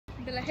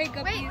Be like, hey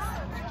guppies.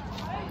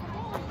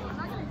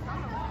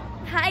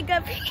 Hi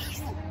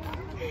guppies.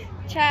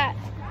 Chat.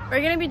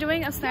 We're gonna be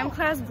doing a STEM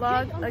class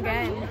vlog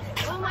again.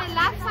 Oh, my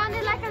laugh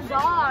sounded like a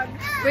dog.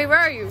 Wait, where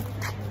are you?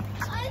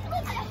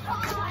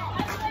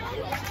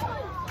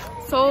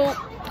 So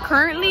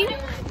currently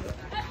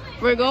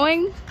we're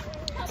going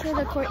To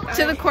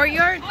the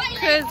courtyard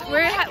because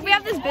we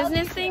have this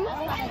business thing,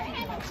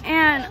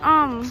 and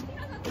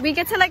we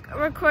get to like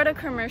record a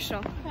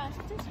commercial.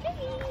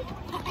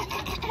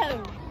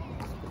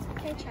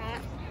 Okay,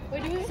 chat.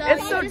 So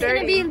It's so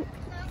dirty.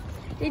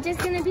 They're just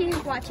gonna be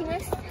watching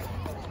us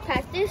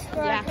practice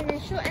for our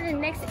commercial, and the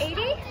next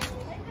 80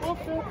 we'll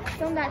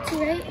film that too,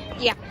 right?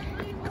 Yeah.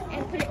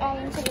 And put it all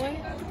into one.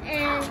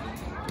 And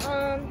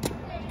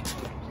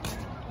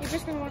you're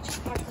just gonna watch us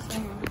practice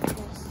right now.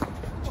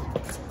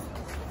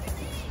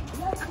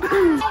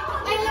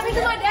 Hey, let me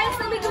do my dance.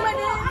 Let me do my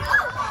dance.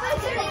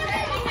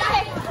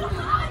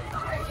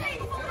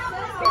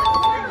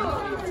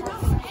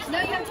 No,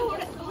 you have to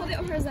hold it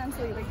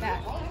horizontally like that.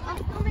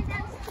 Do my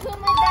dance.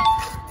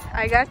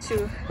 I got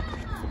you.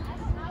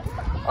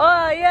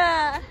 Oh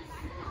yeah.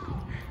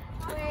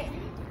 Wait.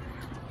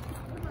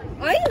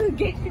 Why are you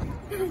gay?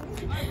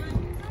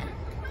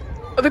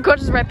 Oh, the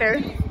coach is right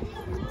there.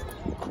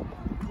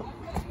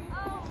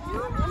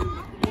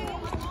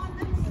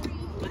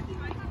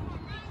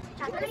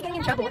 Getting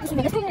in trouble.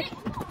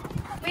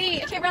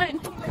 Wait, I can't run.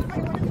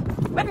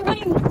 Why are we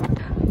running?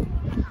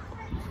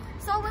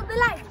 So we'll be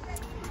like.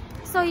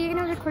 So you're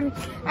gonna record it.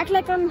 Act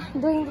like I'm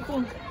doing the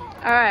thing.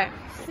 All right.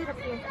 Sit up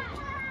here.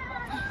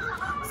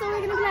 So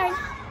we're gonna be like,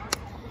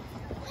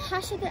 how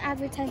should the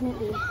advertisement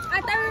be?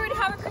 I thought we would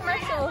have a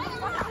commercial.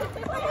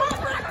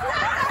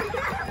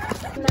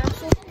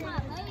 Massive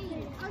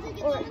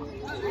or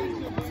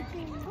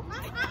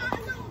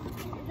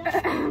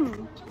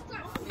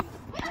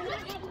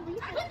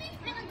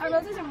Our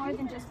roses are more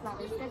than just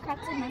flowers. They're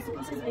crafted in nice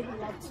pieces made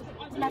with love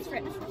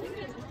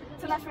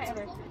to last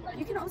forever.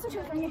 You can also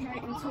transform your hair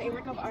into a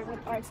work of art with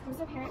our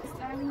exclusive hair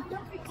styling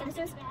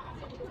services.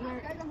 Ew,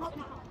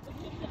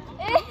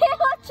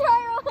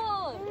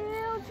 Charles!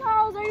 Ew,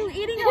 Charles, are you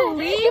eating a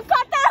leaf? You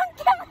caught that on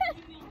camera!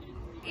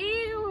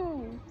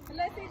 Ew.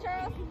 Let's see,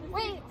 Charles.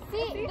 Wait,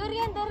 see, do it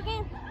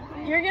again.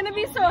 You're gonna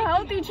be so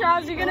healthy,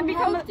 Charles. You're gonna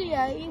become.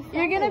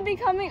 You're gonna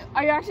becoming.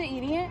 Are you actually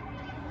eating it?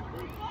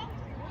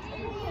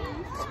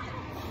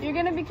 You're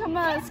gonna become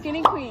a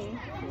skinny queen.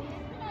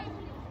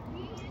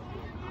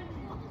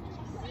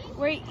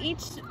 Where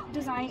each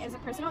design is a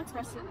personal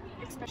expression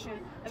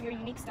of your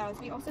unique styles.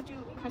 We also do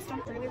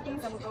custom further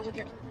things that will go with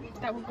your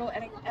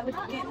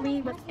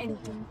elegantly with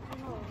anything.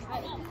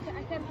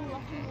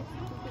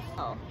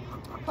 Oh,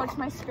 Coach,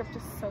 my script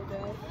is so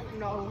good.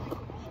 No,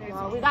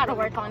 we gotta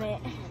work on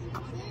it.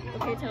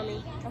 Okay, tell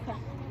me. Okay.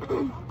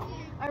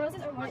 Our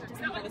roses are more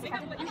just like flowers.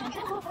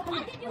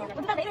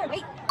 What about later?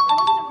 Wait.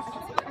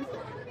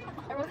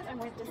 Our roses are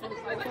more just like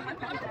flowers.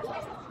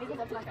 They give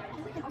love to my guy.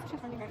 You can also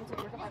transform your hair into a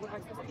work of art with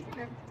art specific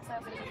hair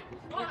styles.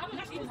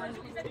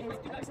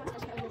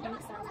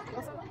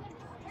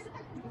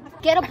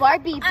 Get a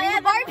Barbie. I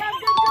have Barbie.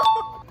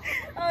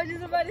 I was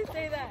just about to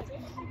say that.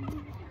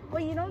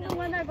 Well, you know the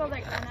one that goes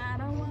like, and I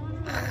don't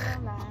want to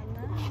la.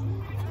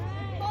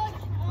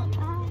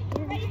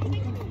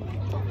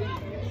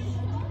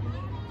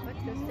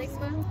 What's the sixth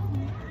one?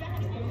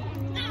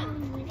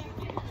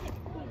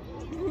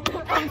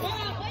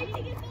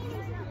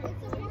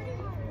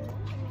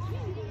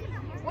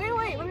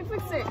 Wait, let me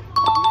fix it.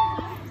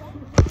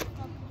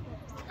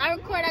 I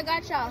record, I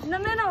got y'all. No.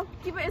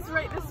 Keep it, it's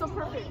right, it's so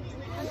perfect.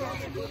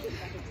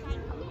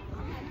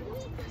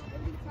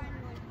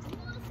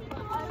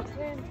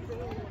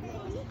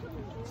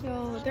 So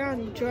they're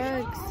on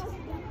drugs.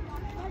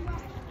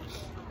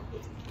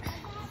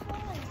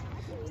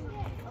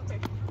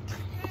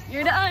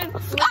 You're done. Do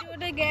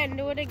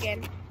it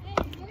again.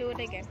 Do it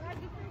again.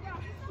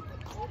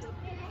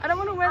 I don't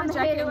want to wear the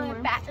jacket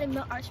anymore. Let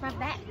me arch my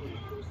back.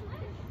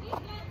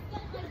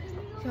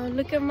 Yo,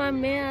 look at my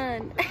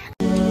man.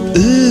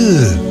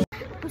 He's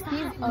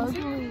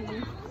ugly.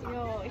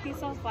 Yo, he's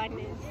so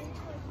funny.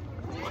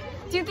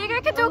 Do you think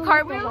I could do a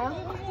cartwheel?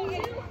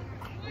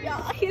 Yo,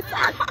 he's do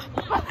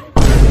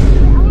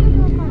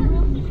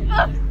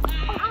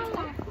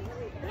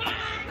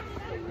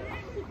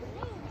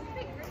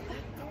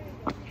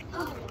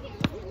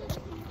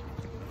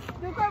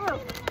a cartwheel.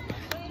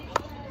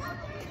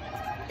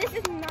 This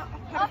is not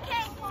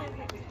okay.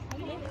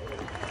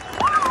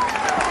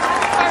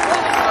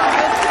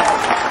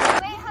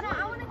 Wait, hold on. I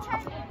want to try.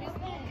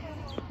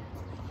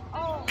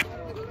 Oh.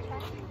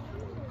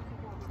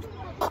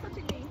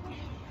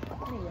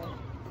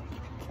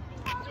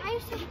 I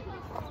used to.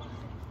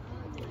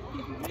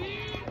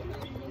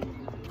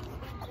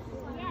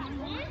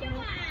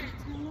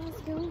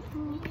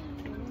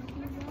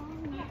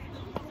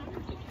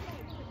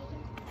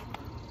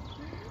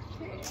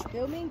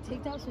 Filming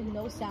TikToks with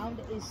no sound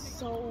is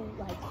so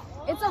like,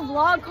 It's a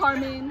vlog,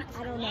 Carmen.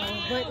 I don't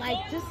know, but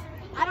like just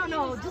I don't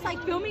know, just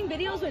like filming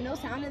videos with no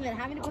sound and then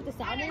having to put the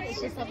sound in, it's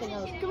just something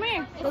else. Come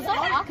here. Because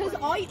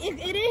all you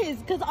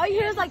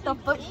hear is like the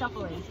foot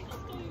shuffling.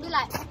 Be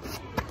like,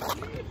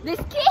 this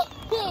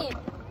kid.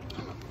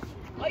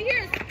 All you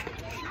hear is,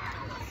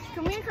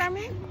 Come here,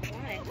 Carmen.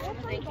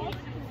 thank you.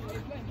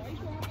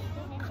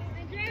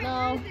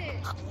 No.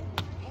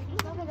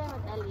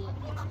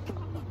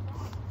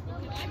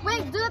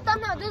 Wait, do the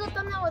thumbnail. Do the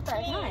thumbnail with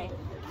us. Why?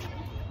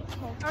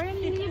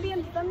 Ariana, you need to be in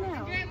the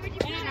thumbnail.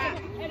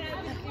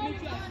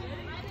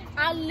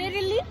 I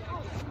literally.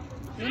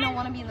 You don't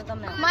want to be in the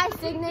thumbnail. My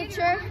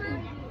signature.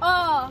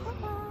 Oh.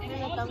 In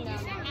the thumbnail.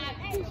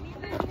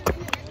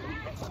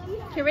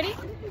 Okay, ready?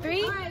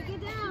 3. Alright,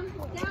 get down.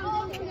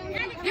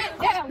 Get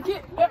down.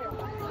 Get down.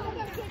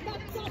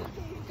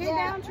 Get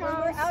down,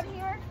 Charles. We're out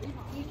here.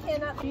 You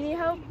cannot. Do you need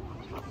help?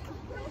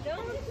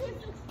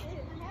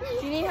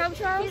 Do you need help,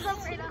 Charles? He's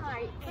afraid of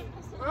heights.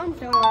 I'm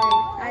sorry.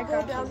 I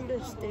go down the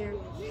stairs.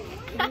 Do you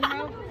need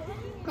help?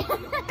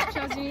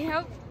 Charles, do you need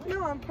help?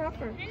 No, I'm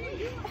proper.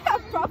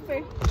 I'm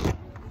proper.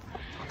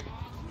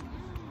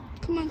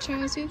 Come on,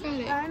 Charles, you got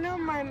it. I know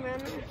my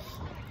manners.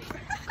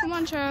 Come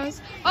on,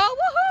 Charles. Oh,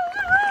 woohoo!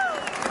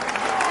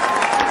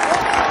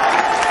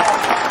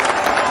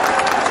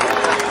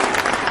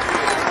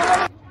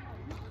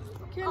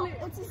 Kelly,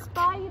 it's a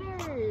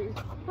spider.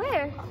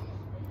 Where?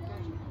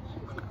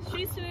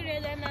 She's sweeter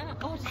than a.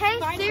 Oh, Hey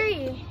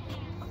Siri.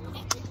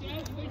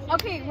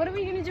 Okay, what are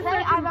we gonna do? Say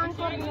Ivan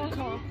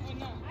Cornejo.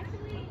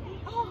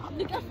 Oh,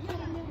 look at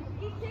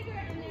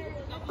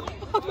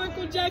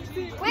Michael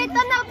Jackson. Wait,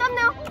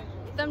 thumbnail.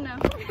 Thumbnail.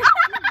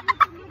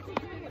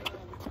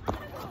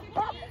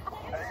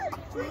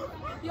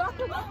 You have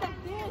to look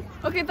like this.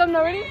 Okay,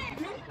 thumbnail, ready?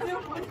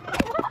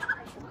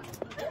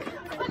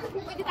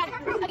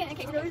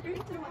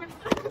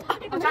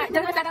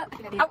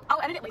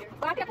 I'll edit it later.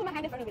 But I can't put my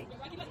hand in front of it.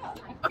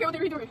 Okay, well,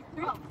 redo it.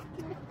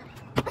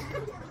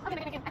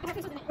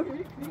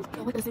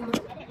 What the single?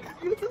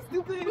 You're so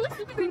stupid. Who's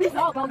stupid?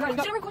 No, well,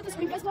 you should record the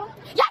screen first, though.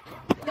 Yeah!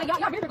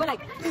 Yeah, we're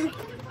like.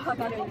 Oh,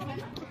 God.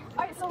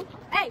 Alright, so.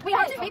 Hey, wait,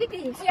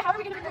 how are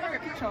we gonna record our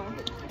picture?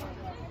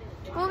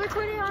 We'll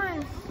record it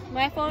on.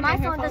 My phone. My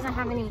phone doesn't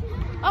have any.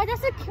 Oh,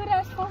 that's a cute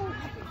ass phone.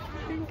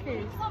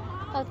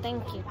 Oh,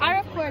 thank you. I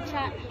record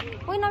chat.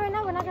 Wait, no, right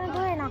now we're not gonna do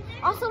it now.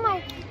 Also,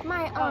 my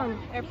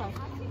AirPods.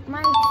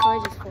 my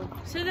storage is full.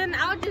 So then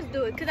I'll just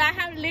do it, cause I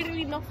have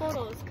literally no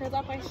photos, cause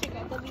all my shit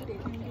got deleted.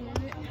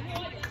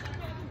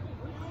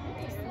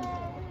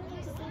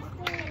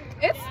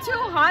 It's too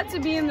hot to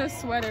be in this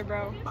sweater,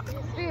 bro.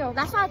 Real.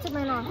 That's why I took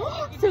mine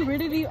off.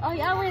 Serenity. Oh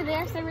yeah, we're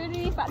there.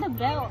 Serenity found a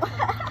belt.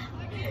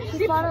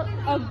 She bought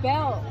A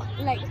belt,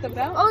 like the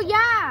belt. Oh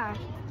yeah.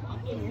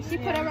 She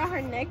put it around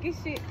her neck and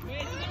shit.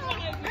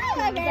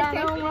 I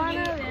don't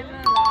wanna live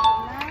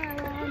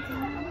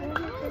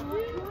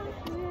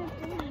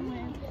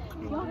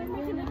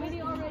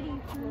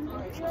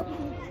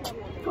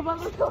Come on,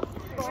 let's go.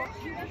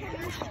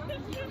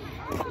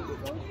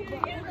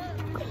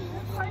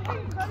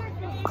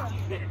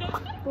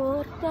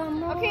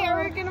 Okay,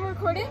 are we gonna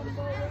record it?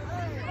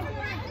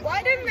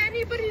 Why didn't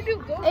anybody do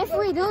go? If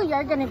we do,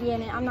 you're gonna be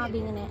in it. I'm not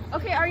being in it.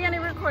 Okay,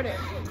 Ariana, record it.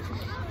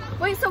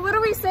 Wait, so what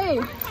do we say?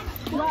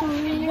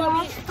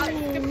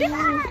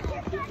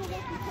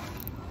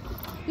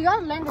 You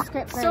gotta learn the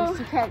script first. So-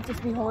 You can't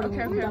just be holding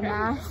it, you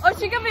dumbass. Oh,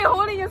 she could be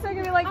holding it, so I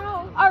could be like,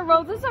 our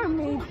roses are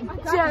made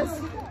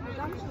just.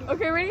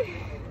 Okay, ready?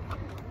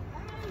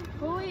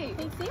 Oh wait,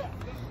 can you see it?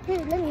 Here,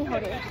 let me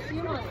hold it.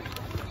 You know it.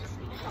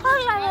 Oh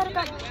yeah, let it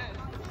go.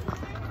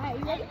 Alright,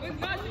 you ready?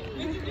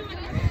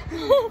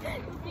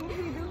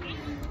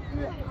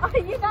 Oh,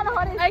 you gotta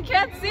hold it. I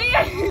can't see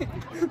it.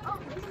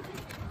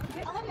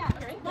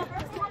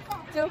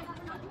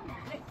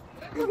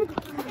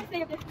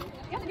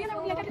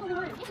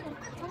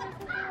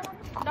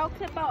 Don't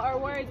clip out our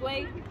words,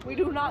 wait. We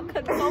do not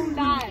condone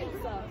that.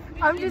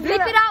 I'm just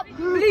Bleep it out.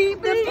 Bleep,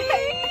 bleep.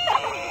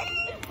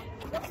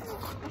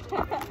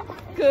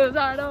 Cause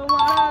I don't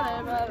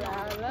wanna live a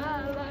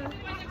life.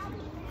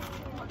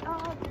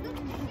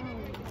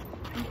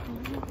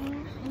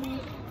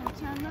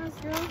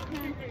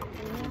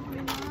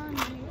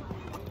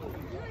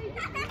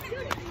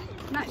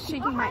 Not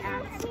shaking my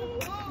ass.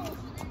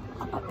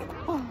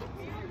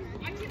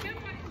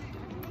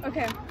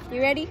 Okay,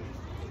 you ready?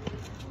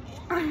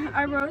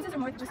 Our roses are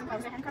more than just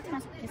flowers. They're handcrafted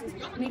masterpieces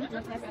made with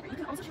love to life. You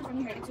can also transform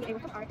your hair into a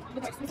work of art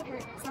with our exclusive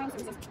hair style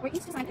services, where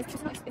each design is a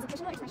personal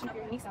expression of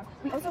your unique style.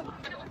 We also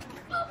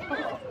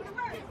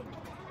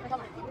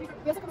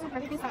come with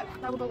recipes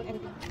that will go with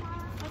anything.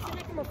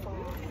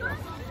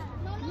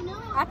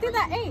 I think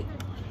that 8.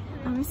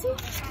 Let me see.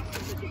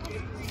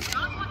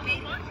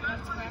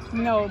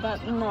 No,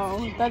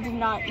 that did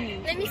not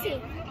eat. Let me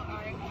see.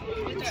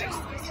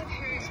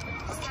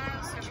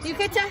 You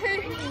could tell her.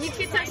 You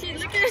could tell she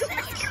look at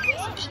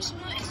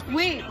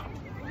Wait,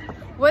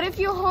 what if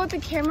you hold the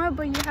camera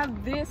but you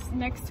have this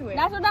next to it?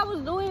 That's what I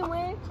was doing,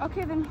 man.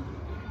 Okay then.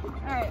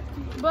 Alright,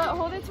 but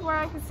hold it to where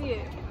I can see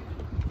it.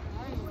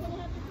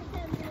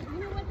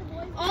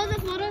 All the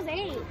photos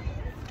 8.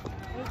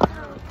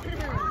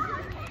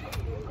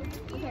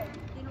 Okay.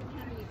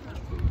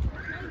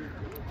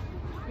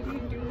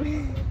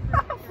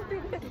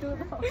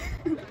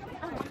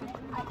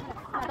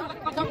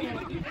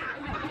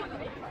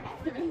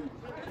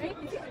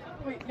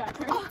 Wait, yeah,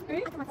 turn.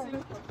 Ready?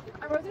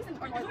 Our roses and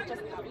oranges are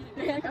just flowers.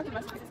 They're handcrafted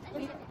masterpieces.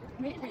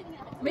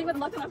 Made with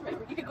love to last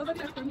forever. You can also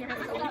just bring your hair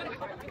and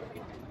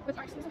with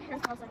our exclusive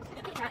hairstyles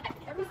like that.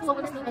 Every single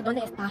one is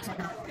 ¿Dónde estás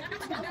acá?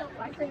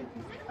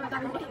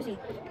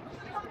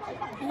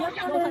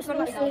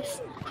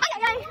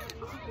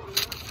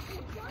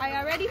 Are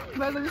you ready?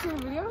 Want to listen to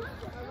the video?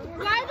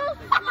 Why are those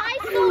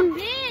flies so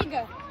big?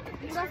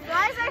 The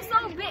flies are so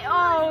big.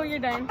 Oh, you're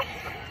done.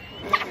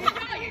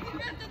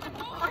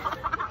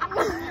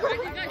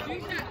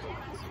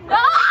 No!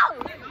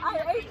 I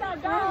ate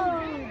that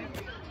down.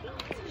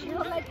 You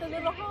don't like the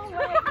little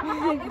hallway.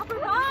 It's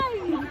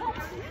fine.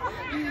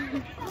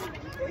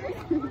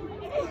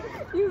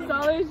 You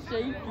saw it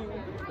shaking.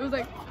 It was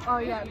like, oh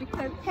yeah,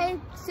 because. Hey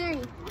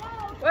Siri.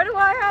 Why do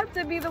I have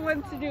to be the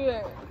one to do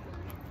it?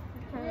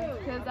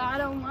 Because I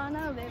don't want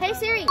to live. Hey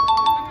Siri.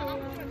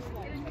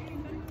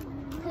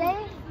 Play.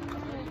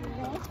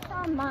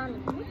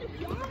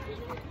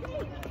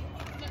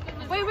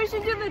 Wait, we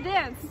should do the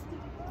dance.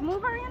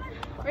 Move, Ariana.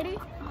 Ready?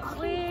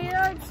 We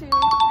are two.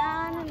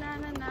 Na na na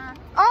na na.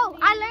 Oh,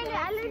 I learned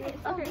it.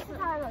 So Okay. this is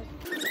how it goes.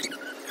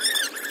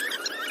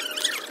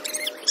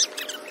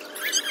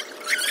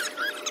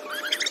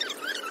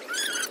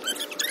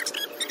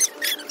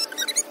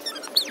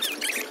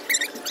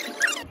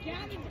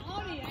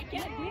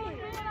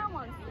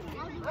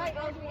 Alright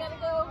guys, we gotta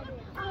go.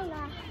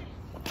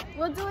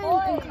 We'll do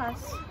it in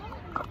class.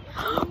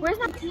 Where's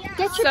my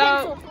Get your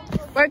pencil.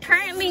 We're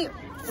currently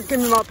give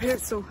me my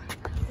pencil.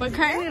 We're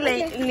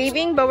currently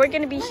leaving, but we're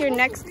gonna be here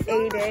next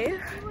A-Day.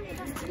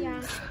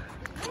 Yeah.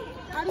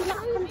 I'm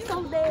not from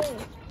someday.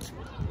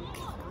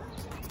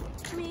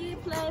 Me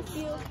plus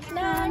you.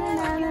 Na na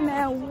na na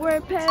na. We're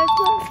Peg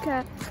plus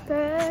cat.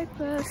 Peg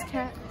plus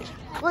cat.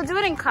 We'll do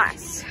it in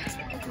class.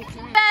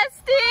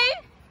 Bestie.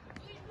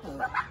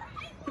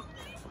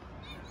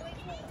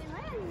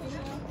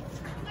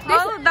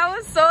 Oh, that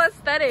was so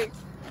aesthetic.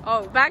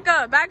 Oh, back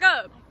up, back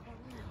up.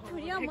 What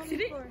do y'all want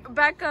me for?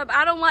 Back up.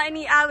 I don't want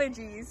any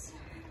allergies.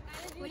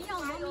 What do y'all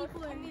want me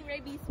for?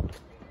 Rabies.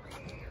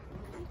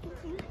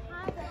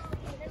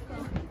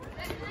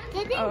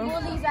 They're being Oh.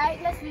 bullies, right?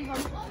 Let's leave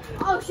them.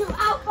 Oh, shoot,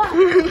 Alpha!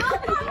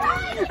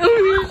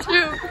 Oh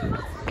shoot.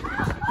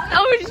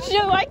 Oh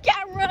shoot, I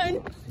can't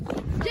run.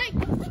 Jake!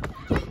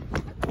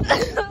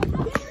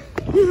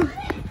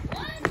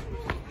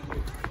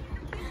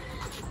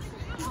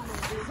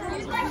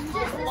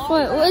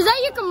 What, is that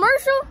your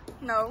commercial?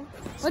 No.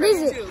 What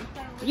is it?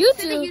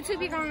 YouTube.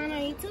 YouTube, you're going on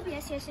YouTube?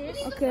 Yes, yes, yes.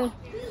 Okay.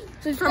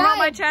 Promote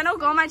my channel.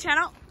 Go on my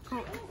channel.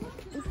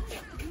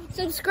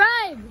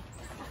 Subscribe.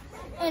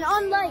 And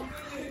unlike.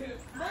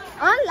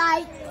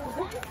 Unlike.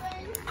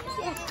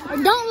 Or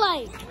don't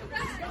like.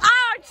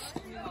 Ouch!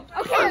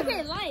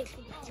 Okay, like.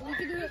 We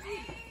can do it.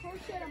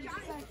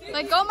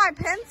 Let go my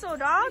pencil,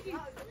 dog. You're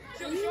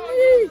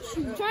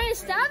trying to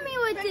stop me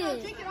with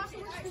this.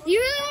 You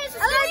really want to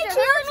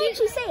stop me?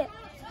 Say it.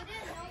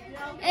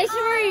 It's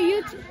for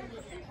YouTube.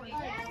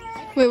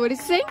 Wait, what did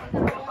you say?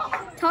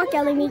 Talk,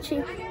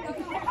 Elimichi.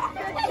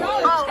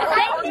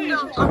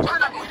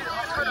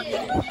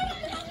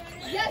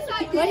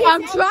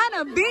 I'm trying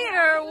to beat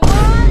her. What?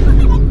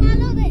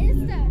 Follow the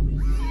Insta.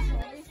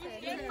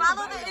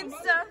 Follow the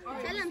Insta.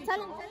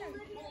 Tell him.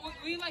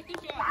 We like this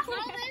job.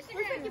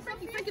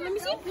 Frankie, let me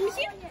see.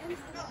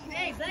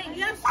 Hey, Blaine,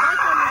 you have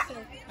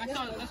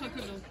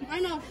I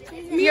know.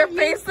 Your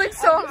face looks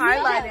so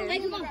highlighted.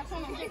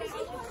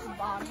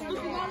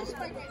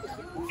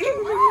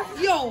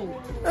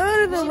 Yo! I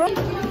don't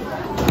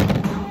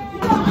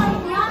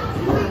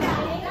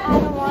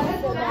want to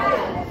go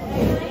back.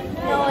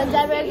 No one's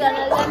ever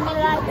gonna let me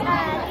like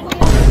that.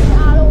 I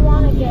don't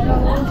want to get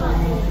away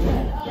from it.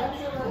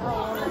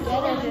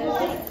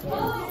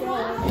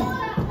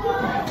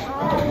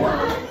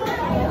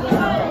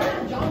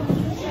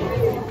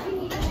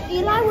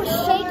 Eli was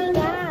shaking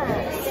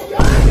ass.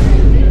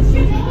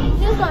 He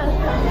was like,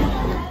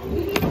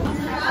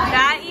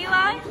 That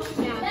Eli?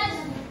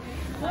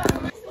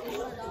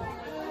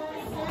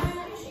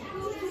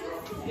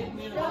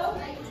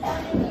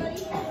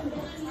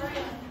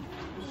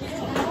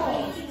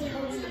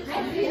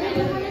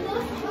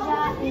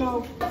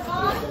 no.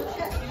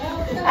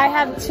 I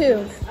have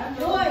two.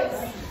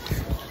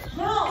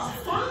 No,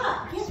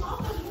 stop! Get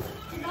off of your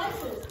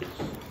devices.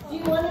 Do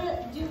you want to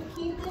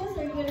keep this, or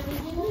are you going to add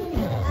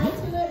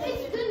to it?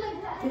 It's good like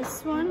that.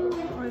 This one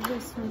or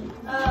this one?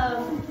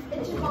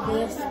 This one.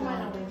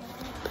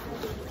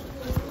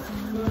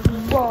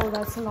 Whoa,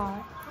 that's a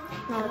lot.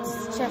 No,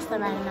 it's just the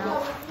right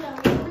amount.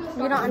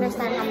 You don't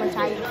understand how much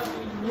I use.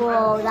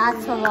 Whoa,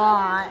 that's a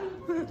lot.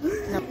 No.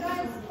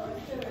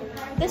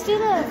 Let's do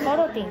the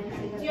photo thing.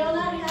 Do y'all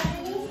not have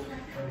any?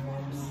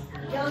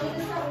 Y'all need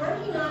to start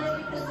working on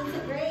it because it's a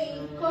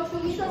grade. Coach,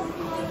 will you start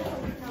working on it?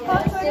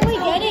 Coach, where do we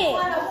get it?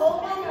 Want a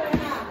whole one or a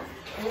half?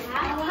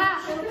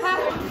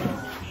 Half.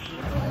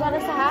 What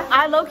is a half?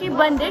 I low-key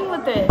blend in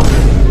with it. You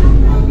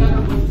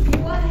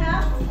want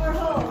half or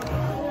whole?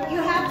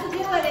 You have to do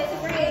it. It's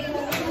free.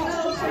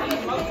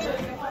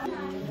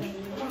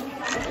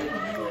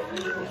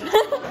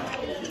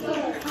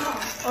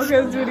 Okay,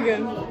 let's do it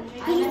again.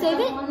 Did you save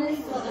it?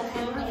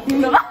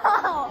 No.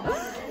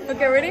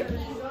 Okay, ready?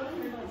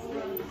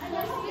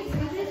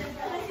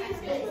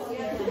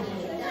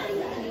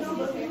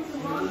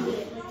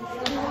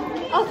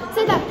 Oh,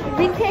 say that.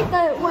 Recreate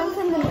the one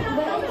from the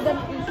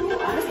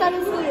start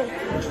of the video.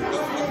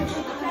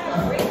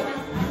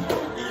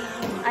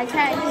 I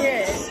can't hear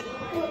it.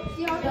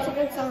 It's a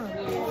good song.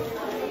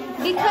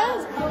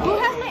 Because who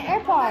has my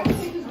AirPods?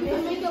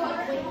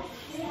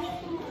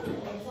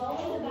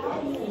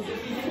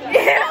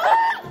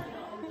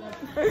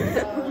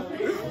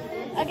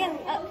 Again.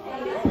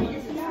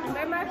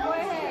 Where's my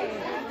forehead?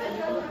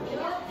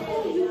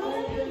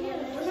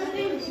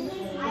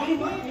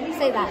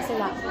 Say that. Say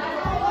that.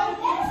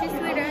 She's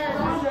sweeter.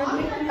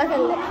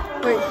 Okay.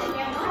 Wait.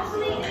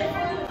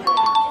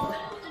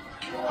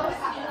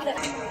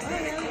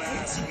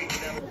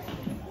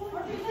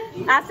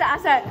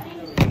 Asset.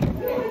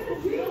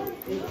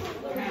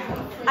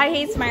 I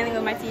hate smiling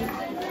with my teeth.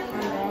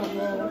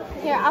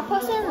 Here, I'll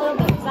post it in a little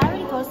bit because I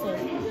already posted.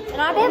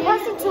 And I've been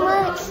posting too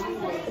much.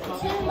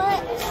 Too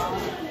much.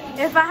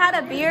 If I had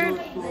a beard,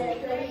 I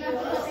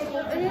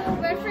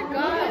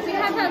forgot. We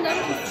have that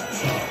number.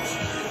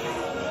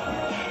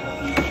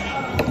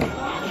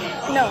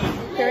 no.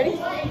 You ready?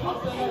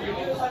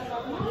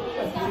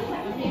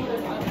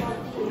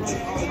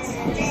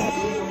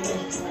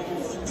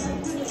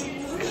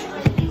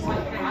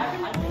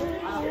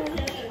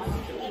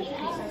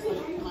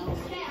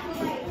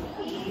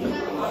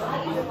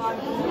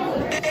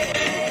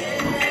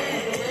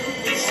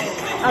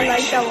 I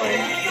like that one.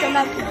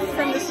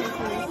 Send this to me,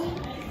 please.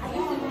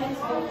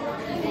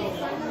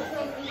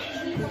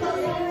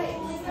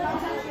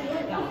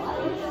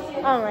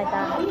 I don't like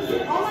that.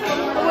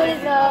 We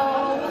know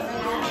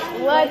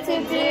what to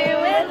do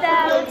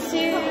without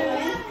you.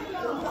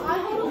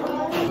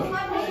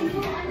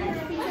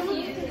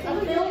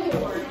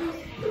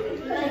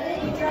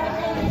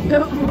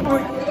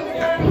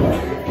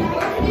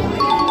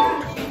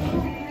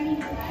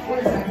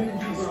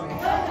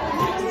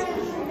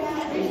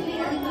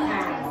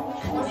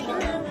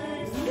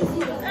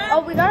 Oh,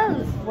 we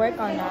gotta work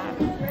on that.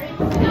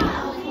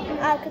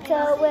 I could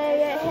tell where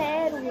your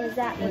head was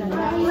at when I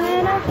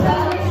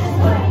thought it.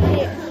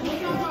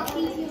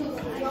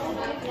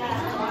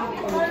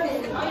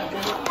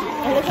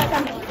 It looks like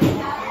I'm.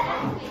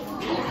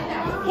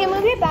 Hey,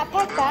 move your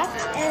backpack back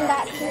and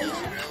that too.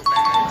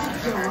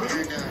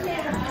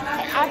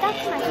 That's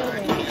my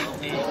favorite.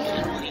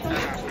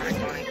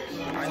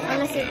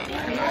 Honestly,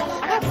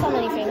 I have so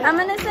many favorites. I'm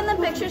gonna send the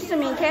pictures to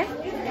me, okay?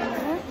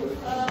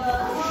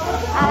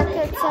 I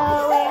could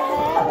tell where your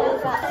head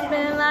was at.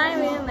 Been lying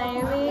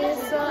lately,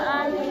 so I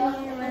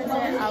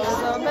was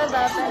opened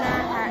up and I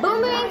had.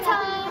 Boomerang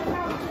time!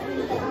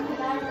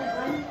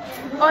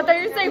 Oh, I thought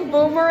you were saying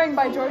Boomerang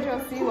by Giorgio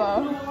Siwa.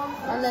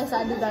 Unless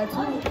I do that too.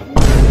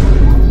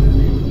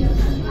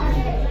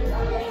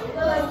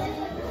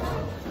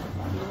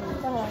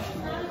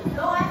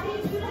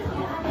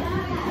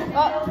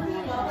 Oh,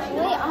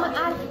 wait, I'm gonna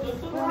add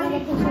one of the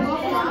pictures.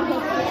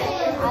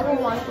 I don't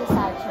want this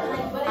side turn.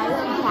 I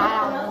look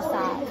bad on this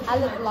side. I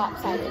look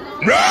lopsided.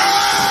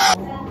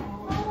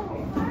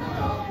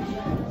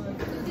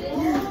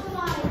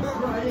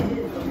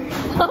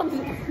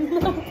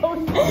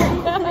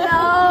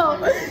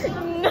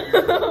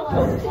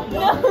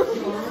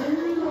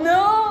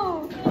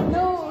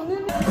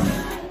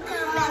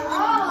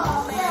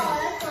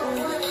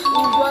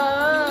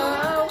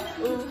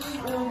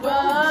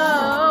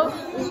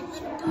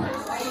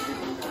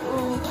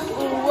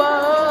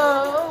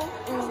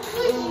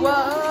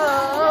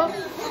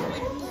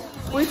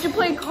 We should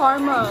play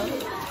Karma.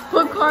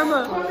 Put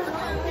Karma.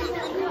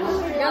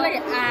 You're like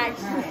an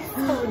axe.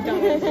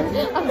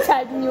 I'm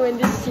typing you in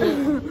this shit.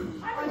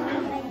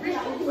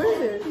 What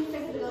is it?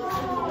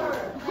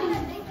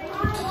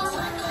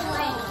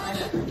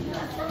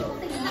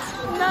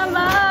 Not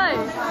live.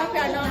 Okay,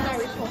 I know I'm not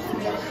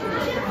responsible.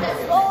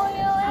 Oh,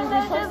 you and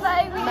that's just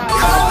like me.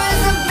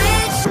 Karma's a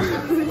bitch.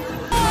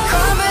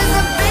 Karma's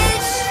a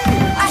bitch.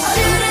 I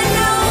should've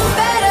known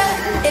better.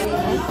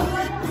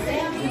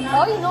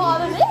 Oh, you know all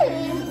the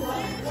lyrics.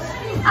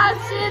 I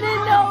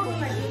should've known.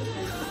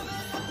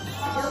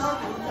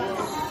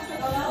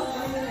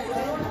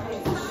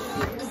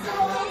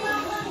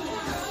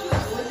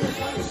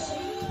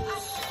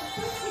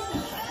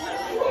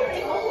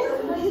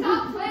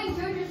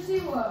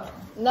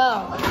 No.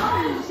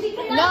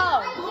 No.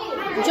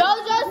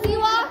 Jojo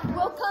Siwa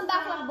will come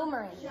back like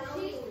Boomerang.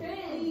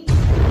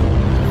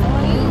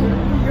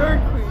 You're a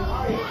queen.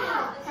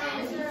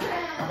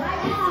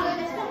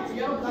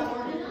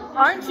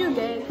 Aren't you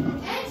gay?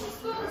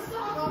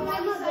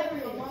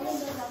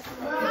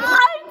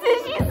 Did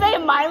she say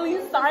Miley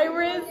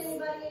Cyrus?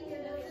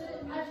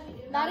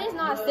 That is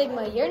not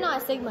Sigma. You're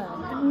not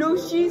Sigma. No,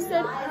 she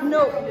said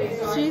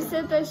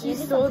that she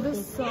stole the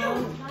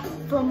song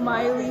from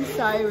Miley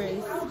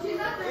Cyrus.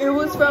 It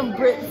was from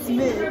Brit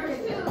Smith.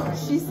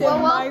 She said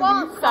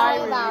Miley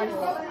Cyrus. About it.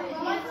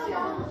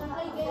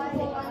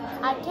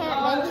 I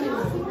can't mention you.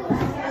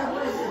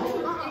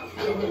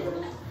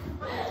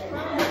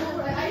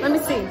 Let me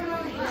see.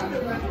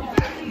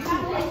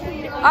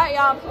 Alright,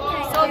 y'all.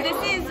 So this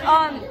is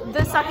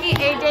the Saki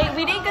A day.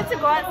 We didn't get to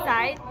go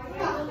outside.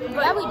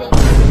 Yeah, we did.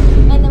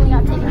 And then we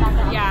got taken back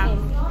out. Yeah.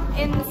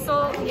 And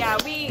so yeah,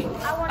 we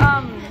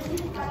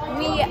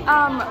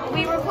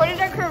recorded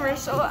a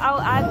commercial. I'll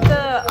add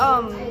the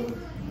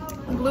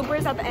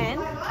bloopers at the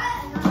end.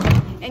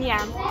 And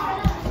yeah.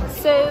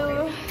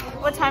 So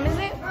what time is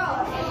it?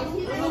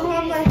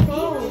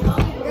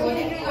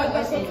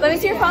 Let me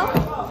see your phone.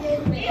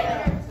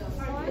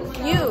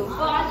 You.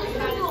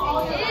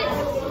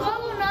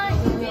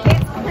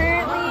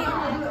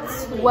 It's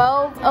currently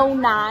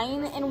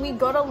 12:09 and we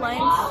go to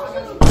lunch.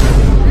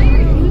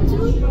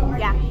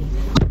 Yeah.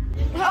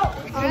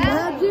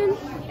 Imagine.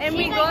 And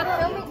we go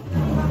to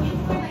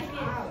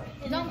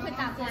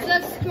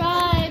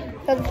Subscribe.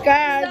 Stop,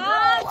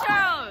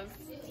 Charles.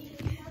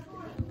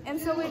 And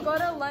so we go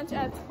to lunch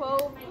at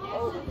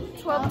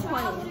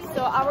 12:20.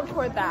 So I'll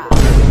record that.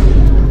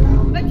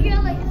 But you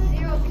got like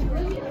 0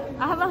 people.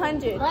 I have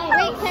 100. Wait,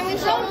 can we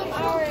show them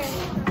our...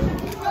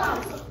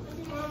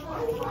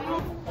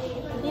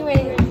 You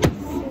ready?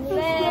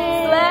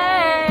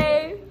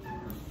 Slay.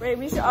 Wait,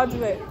 we should all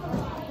do it.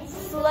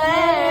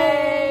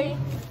 Slay.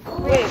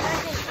 Wait.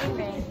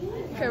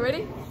 Okay,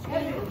 ready?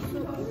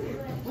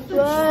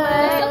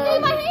 Slay.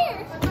 My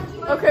hair.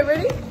 Okay,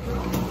 ready?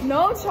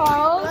 No,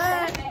 Charles.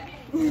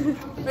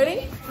 Ready? 3, 2,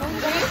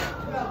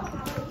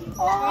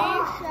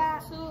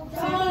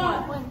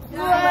 1.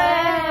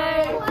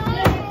 Slay.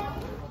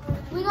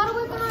 We gotta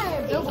work on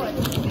our billboard.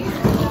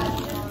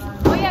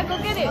 Oh yeah, go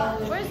get it.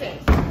 Where is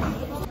it?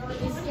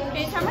 Can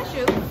you tie my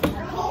shoe?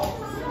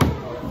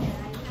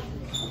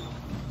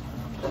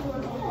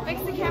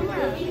 Fix the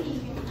camera.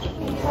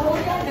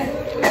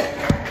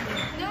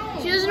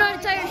 She doesn't know how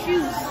to tie her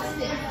shoes.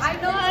 I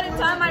know how to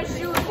tie my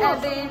shoes,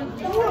 Evan.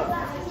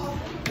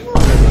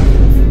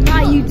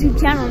 My YouTube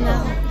channel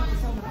now.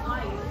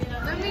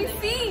 Let me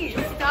see.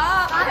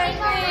 Stop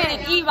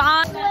typing,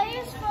 Yvonne.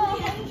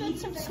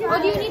 Oh,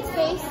 do you need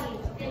space?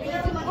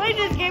 Wait,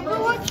 does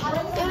Gabriel watch?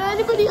 And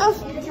anybody else?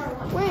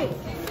 Wait,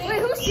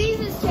 who sees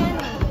this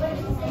channel?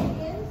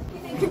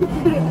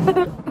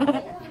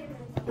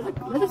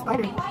 Look at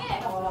spider.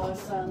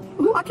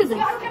 Who watches it?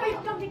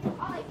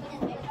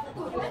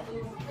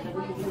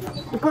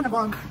 It's going to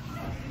bong.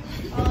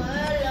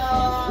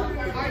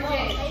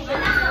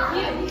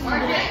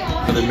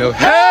 For the milk.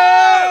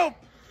 Help!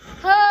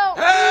 Help!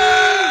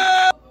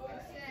 Help!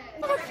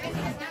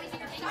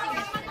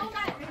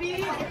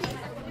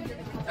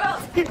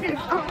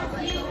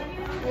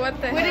 What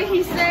the heck? What did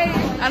he say?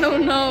 I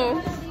don't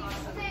know.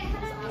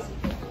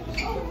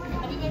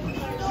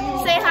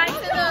 Say hi to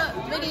the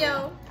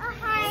video.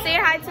 Hi. Say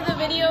hi to the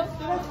video.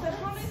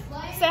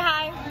 Say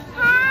hi.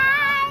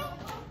 Hi.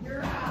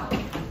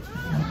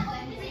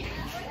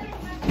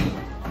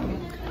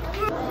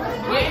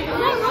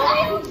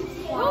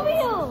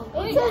 Romeo.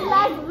 It's his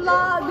last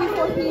vlog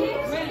before he.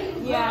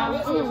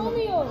 Yeah.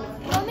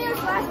 Romeo's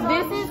last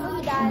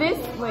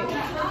vlog. Wait.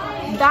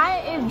 That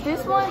is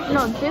this one.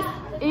 No, this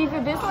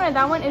either this one or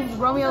that one is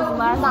Romeo's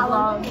last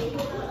vlog.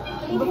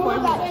 Before he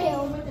died.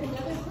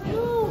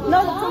 No,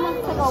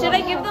 Should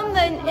I give them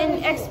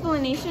an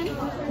explanation?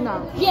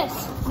 No.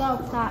 Yes. No,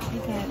 it's not. You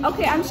can't.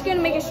 Okay, I'm just gonna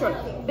make it short.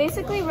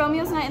 Basically,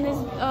 Romeo's not in this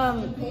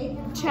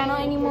channel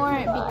anymore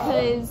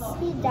because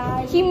He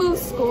died. he moved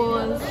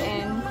schools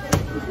and.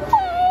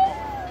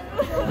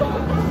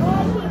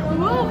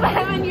 Move,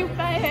 Evan, you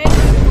fat head.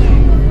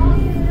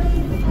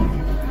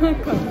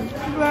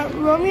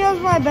 Romeo's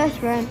my best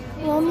friend.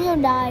 Romeo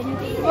died.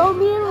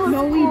 Romeo was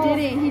No, we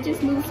didn't. He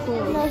just moved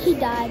schools. No, he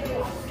died.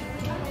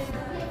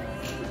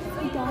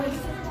 He died.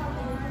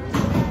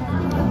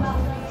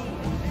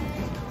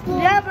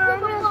 Yeah, but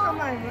Romeo's not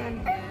my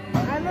friend.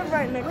 I live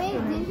right next to Wait,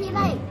 him. did he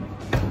like?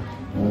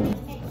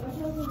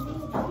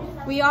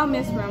 We all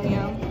miss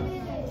Romeo.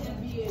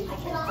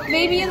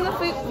 Maybe in the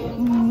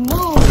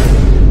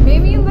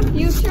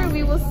future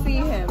we will see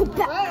him.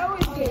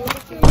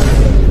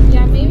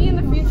 Yeah, maybe in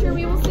the future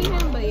we will see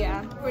him, but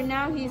yeah, for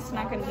now he's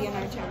not gonna be on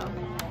our channel.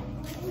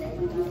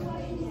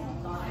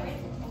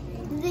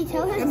 Did they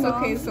tell his It's mom?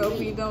 okay,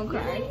 Sophie, don't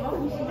cry.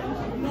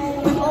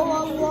 Oh,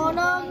 I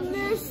wanna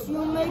miss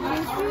you, make me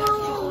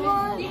feel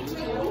right.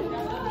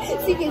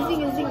 Sing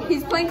it.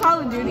 He's playing Call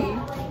of Duty.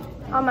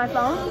 On my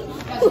phone?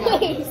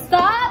 Wait,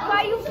 stop!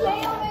 Why you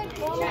playing on my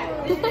phone?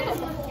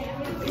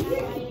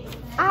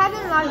 I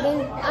haven't logged in.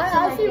 I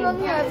see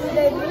Romeo every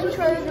day. Me and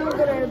Troy do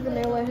good every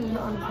day with him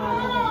on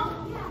phone.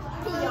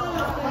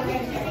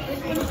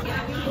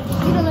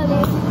 You don't know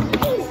this.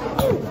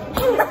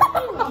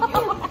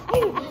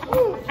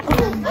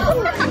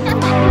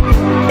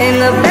 In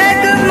the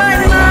back of my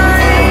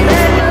mind,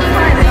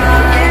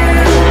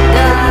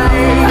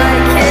 I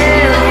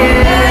kill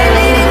you.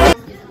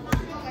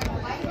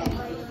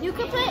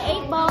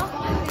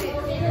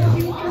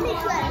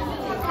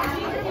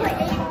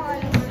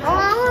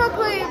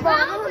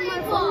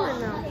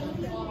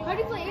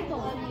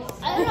 ball.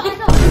 I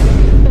know.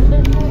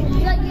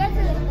 You have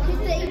to hit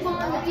the 8 ball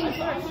on the thing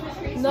first.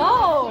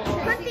 No.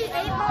 Put the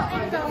 8 ball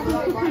in the.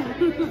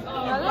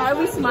 Why are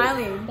we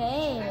smiling?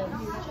 Babe.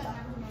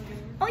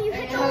 Oh, you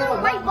hit the little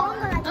white ball.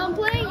 I'm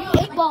playing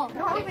 8 ball.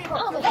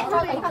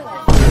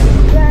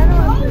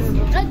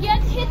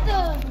 Again, hit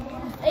the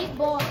 8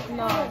 ball.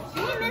 No.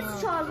 You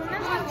missed Charles.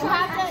 Remember, you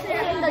have to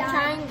hit the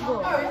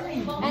triangle.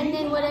 And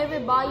then whatever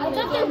ball you make,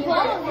 you hit.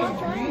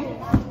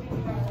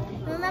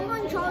 Remember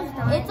when Charles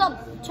died? It's a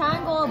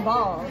triangle of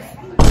balls.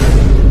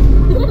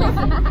 A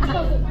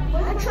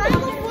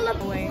triangle full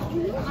of.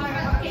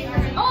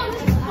 Oh,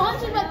 this is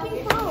sponsored by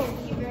Pink Pearl.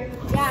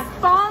 Yeah.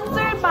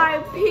 Sponsored by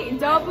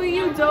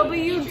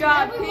www.pink.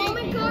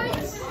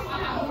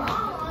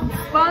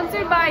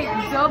 Sponsored by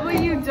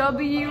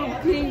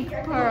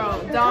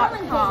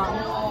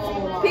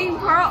www.pinkpearl.com. Pink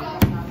Pearl.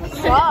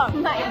 Stop.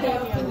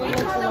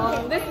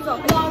 This is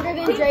Longer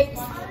than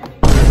Drake's.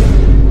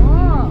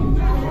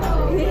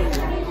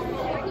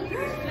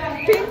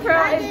 Pink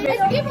Pearl is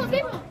Give him.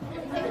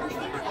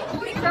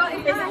 Pink Pearl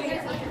is basically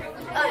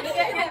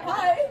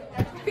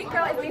Pink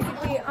Pearl is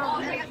basically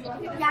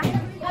yeah.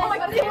 Oh my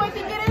god, do you know what I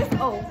think it is?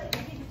 Oh.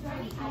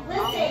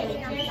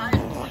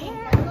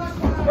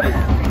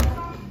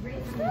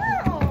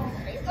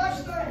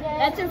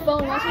 That's her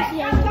phone. Watch what she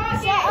has.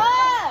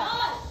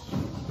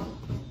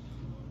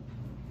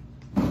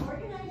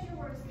 Organize your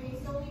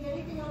workspace. Don't leave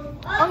anything on the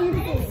floor. Oh, you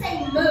didn't say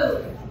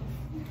move.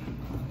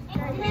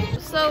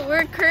 So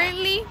we're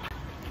currently.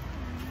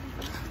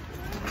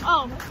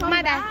 Oh,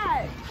 my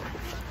bad.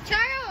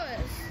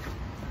 Charles,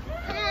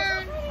 come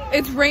on.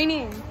 It's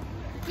raining.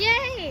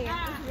 Yay.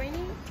 It's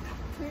raining.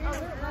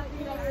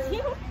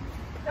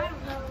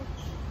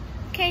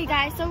 Okay,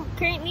 guys. So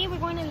currently we're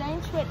going to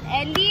lunch with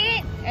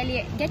Elliot.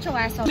 Elliot, get your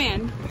ass up.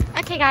 Man.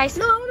 Okay, guys.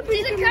 No, I want to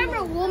be the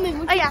camera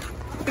woman. Oh yeah.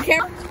 The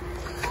camera.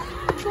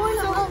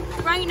 So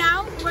right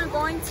now we're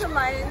going to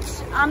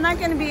lunch. I'm not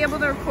gonna be able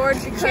to record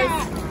because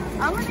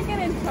I'm gonna get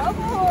in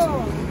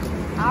trouble.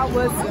 I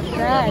was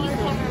bad.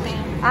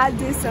 I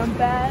did some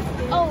bad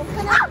things. Oh,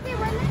 can I be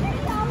running?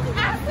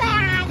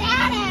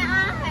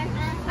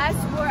 I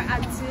swore I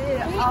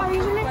did.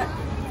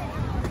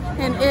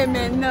 And it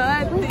meant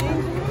nothing.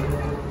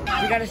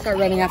 We gotta start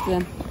running after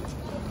them.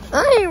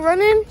 I ain't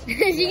running. She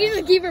can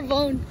just keep her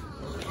phone.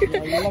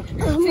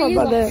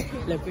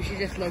 Look, we should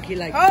just low-key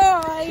like...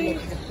 Oh, Julian!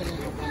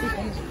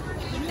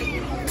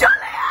 Sorry.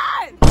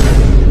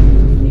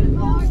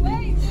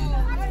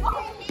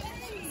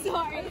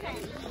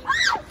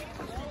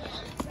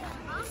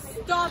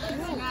 Stop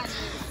doing that.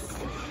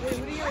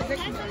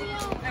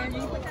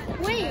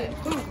 Wait.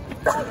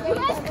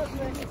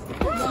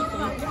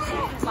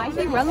 Why does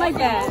he run like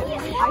that?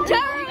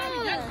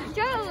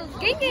 Charles,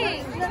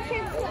 gang.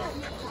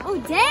 Oh,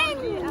 dang.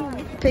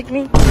 Pick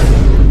me.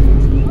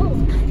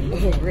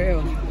 Oh,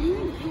 real.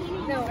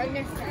 No, I'm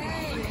next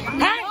time.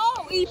 No,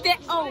 Ethan.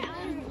 Oh.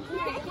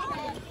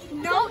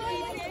 No,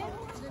 Ethan.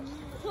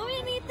 Come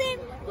in, Ethan.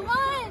 Come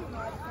on.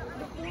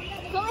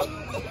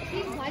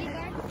 Come on.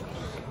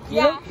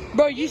 Yeah.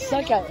 Bro, you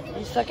suck at it.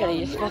 You suck at it.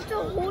 You're You supposed have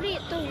to hold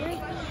it the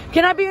way.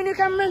 Can I be your new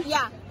cameraman?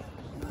 Yeah.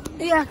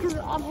 Yeah, because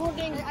I'm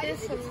holding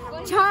this.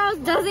 Charles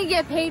doesn't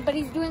get paid, but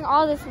he's doing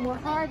all this more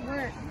hard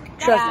work.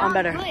 trust, I'm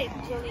better. Good,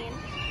 Julian.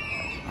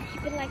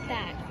 Keep it like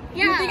that.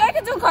 Yeah. You think I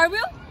can do a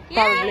cartwheel?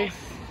 Probably.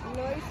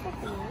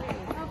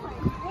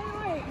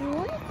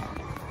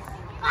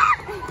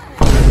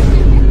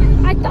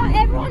 I thought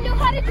everyone knew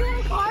how to do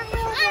a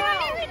cartwheel. I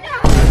don't even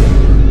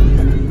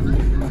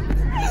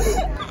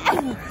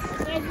know.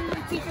 There's the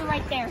teacher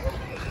right there.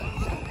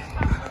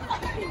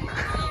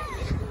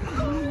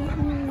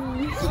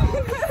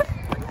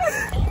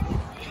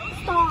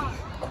 Stop.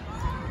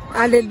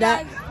 I did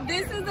that.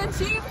 This is the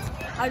chief.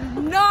 I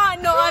do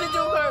not know how to do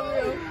a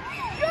cartwheel.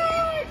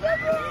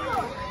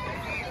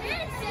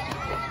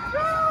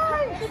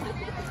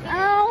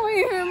 Ow,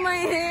 it hurt my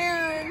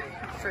hand.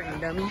 Freaking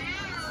dummy.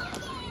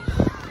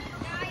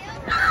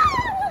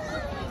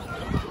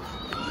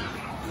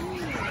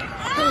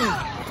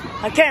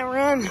 I can't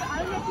run.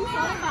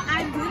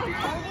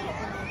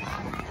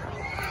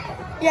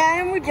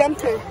 Yeah, and we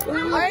jumped her.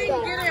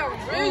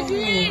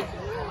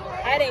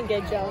 I didn't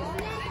get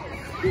jumped.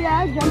 Yeah,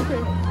 I jumped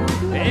her.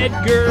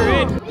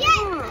 Edgar.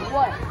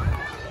 What?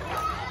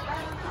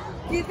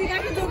 Do you think I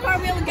can do a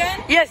cartwheel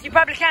again? Yes, you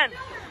probably can.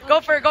 Go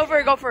for it, go for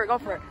it, go for it, go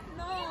for it.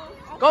 No.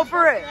 Go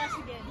for it.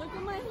 Look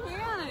at my hand.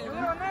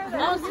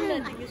 No,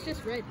 it's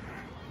just red.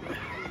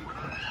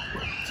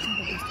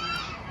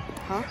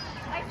 Huh?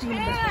 I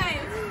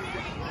can't.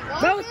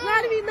 Bro, it's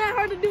not even that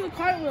hard to do a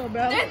cartwheel,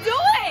 bro. Then do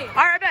it. All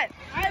right, I bet.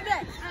 I bet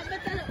that.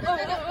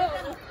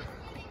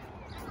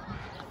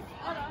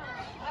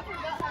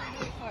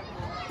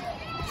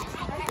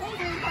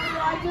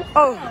 Oh.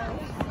 Oh.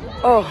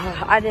 Oh,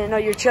 I didn't know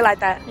you're chill like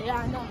that. Yeah,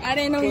 I know. I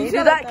didn't know Can you you did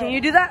do that? Can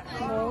you do that?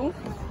 No.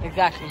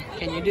 Exactly.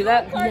 Can you do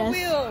that?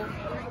 Cartwheel.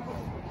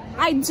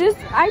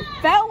 I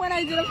fell when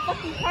I did a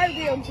fucking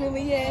cartwheel,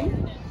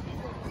 Julian.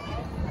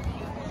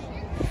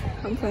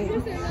 I'm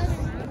playing.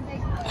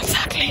 It's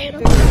okay.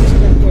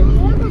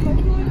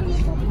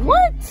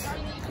 What?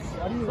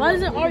 Why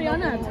doesn't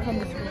Ariana have to come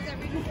to school?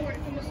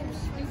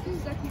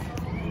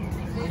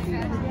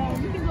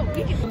 I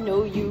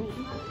know you.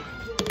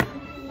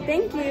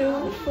 Thank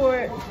you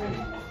for.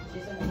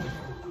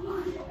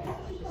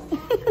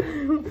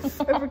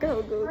 I forgot how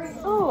it goes.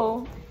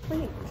 Oh,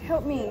 wait,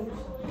 help me.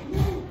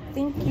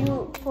 Thank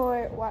you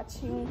for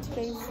watching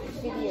today's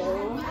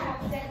video.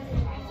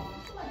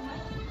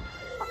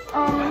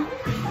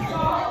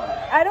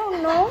 I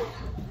don't know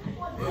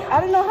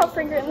how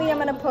frequently I'm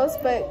gonna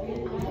post, but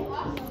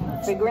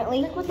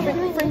frequently.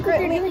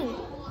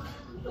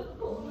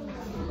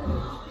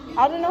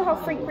 I don't know how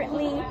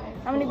frequently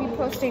I'm gonna be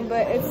posting,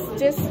 but it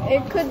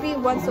could be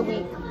once a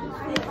week.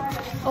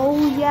 Oh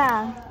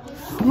yeah.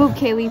 Move,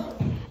 Kaylee.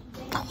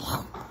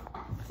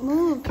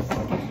 Move.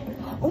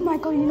 Oh my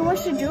god, you know what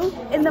I should do?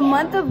 In the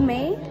month of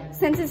May,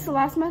 since it's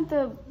last month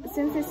of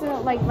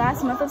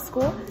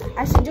school,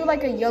 I should do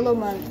like a yellow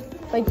month.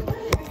 Like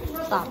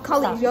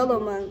call it yellow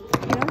month,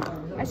 you know?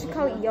 I should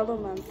call it yellow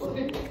month.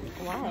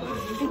 Why?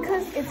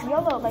 Because it's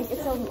yellow, like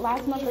it's the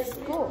last month of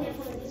school.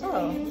 Oh. What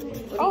are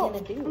you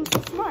gonna do? I'm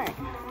so smart.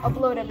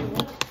 Upload every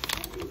week.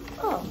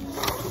 Oh.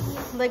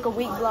 Like a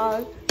week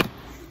vlog.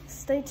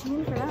 Stay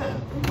tuned for that.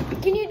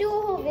 Can you do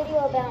a whole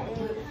video about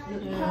me?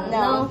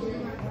 No.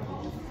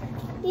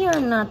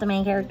 You're not the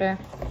main character.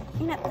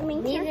 You're not the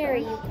main Neither are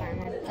you,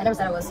 Carmen. I never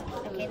said I was.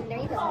 Okay, then there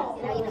you go.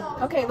 Now you know.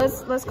 Okay,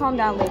 let's calm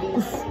down,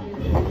 ladies.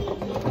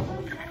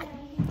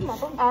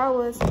 I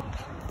was.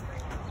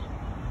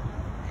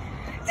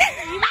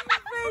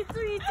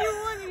 3, 2,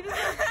 1.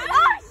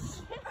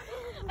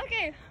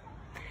 Okay.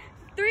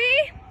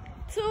 3,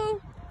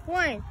 2, 1.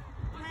 Man,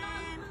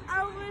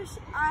 I wish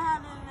I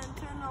had a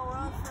Nintendo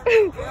World for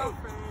my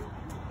girlfriend.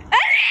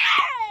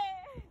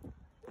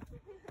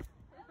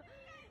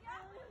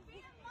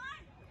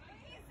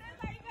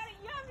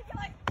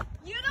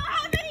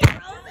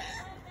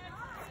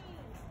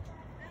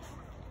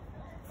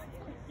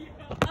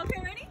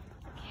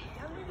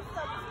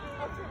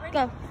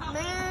 Go.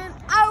 Man,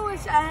 I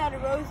wish I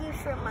had roses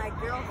for my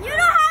girlfriend. You don't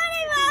have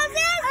any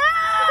roses?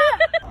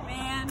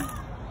 Man,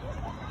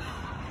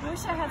 I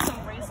wish I had some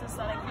bracelets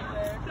that I could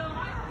wear.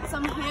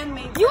 Some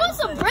handmade. You want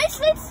some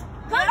bracelets?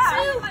 Come to.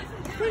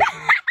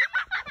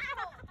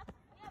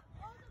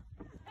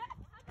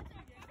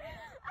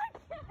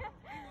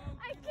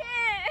 I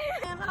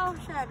can't. Man, I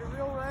wish I had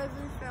real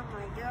roses for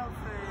my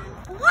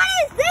girlfriend. What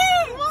is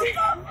this?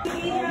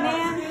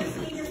 Man,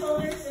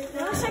 I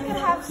wish I could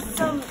have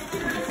some.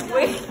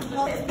 Wait,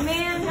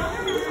 man, I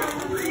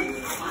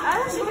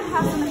wish I could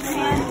have some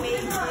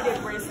handmade beaded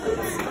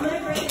bracelets.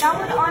 That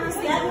would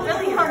honestly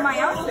really help my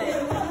outfit.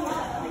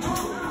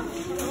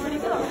 Where'd he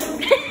go?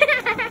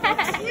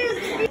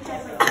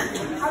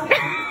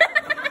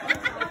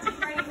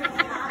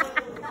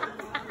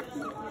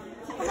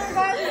 Come on,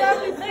 guys,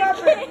 stop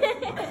it.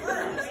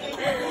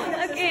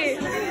 Okay,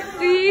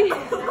 3.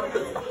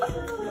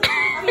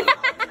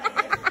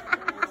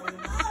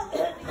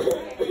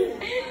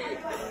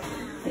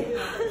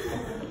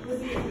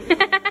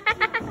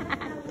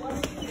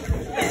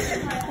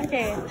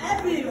 Okay.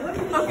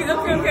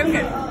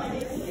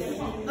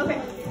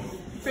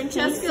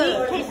 Francesca.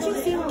 Can't you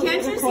see what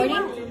Can't we're you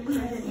recording?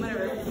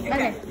 Whatever.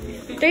 Okay.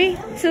 3,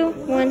 2,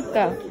 1,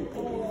 go.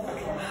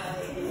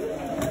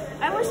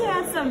 I wish I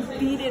had some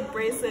beaded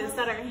bracelets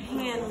that are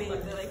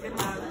handmade that I could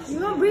have. You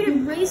want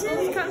beaded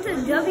bracelets? Come to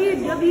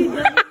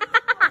www.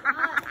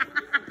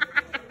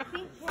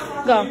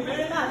 Go.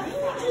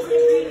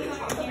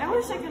 I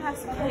wish I could have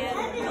some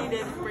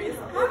hand-beaded bracelets.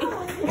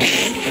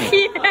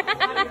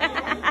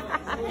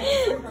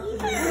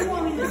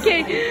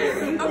 Okay.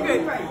 Okay.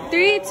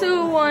 3,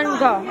 2, 1,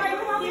 go.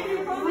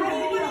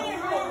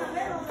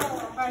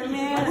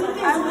 Man, I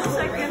wish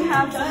I could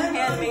have some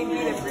handmade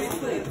beaded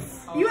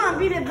bracelets. You want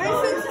beaded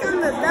bracelets?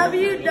 Come to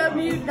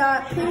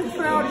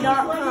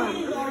www.pinkpearl.com.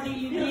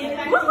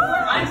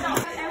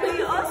 And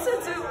we also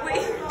do,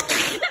 wait.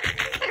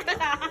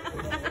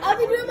 I'll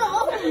be doing my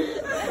own.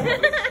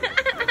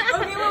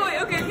 Okay,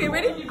 wait, okay,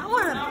 ready? I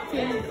want a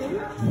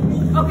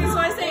Okay, so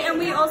I say, and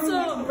we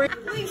also bring.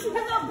 Wait, she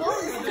has a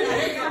bonus.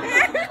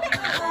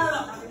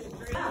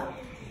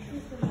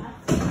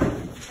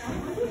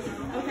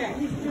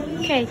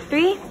 Okay,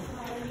 3,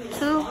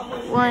 2,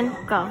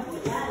 1, go.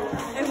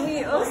 And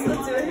we also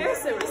do hair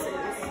services.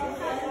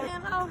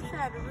 Man, I wish I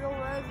had real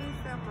roses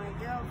for my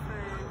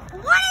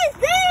girlfriend. What is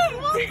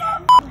this?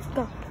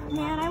 Go.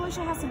 Man, I wish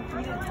I had some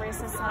beaded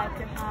bracelets that I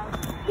could have.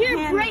 Here,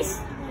 Handmade.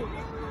 bracelet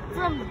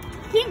from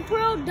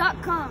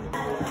pinkpearl.com.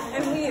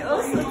 And we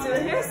also do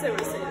hair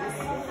services.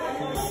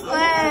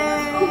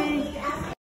 Slay.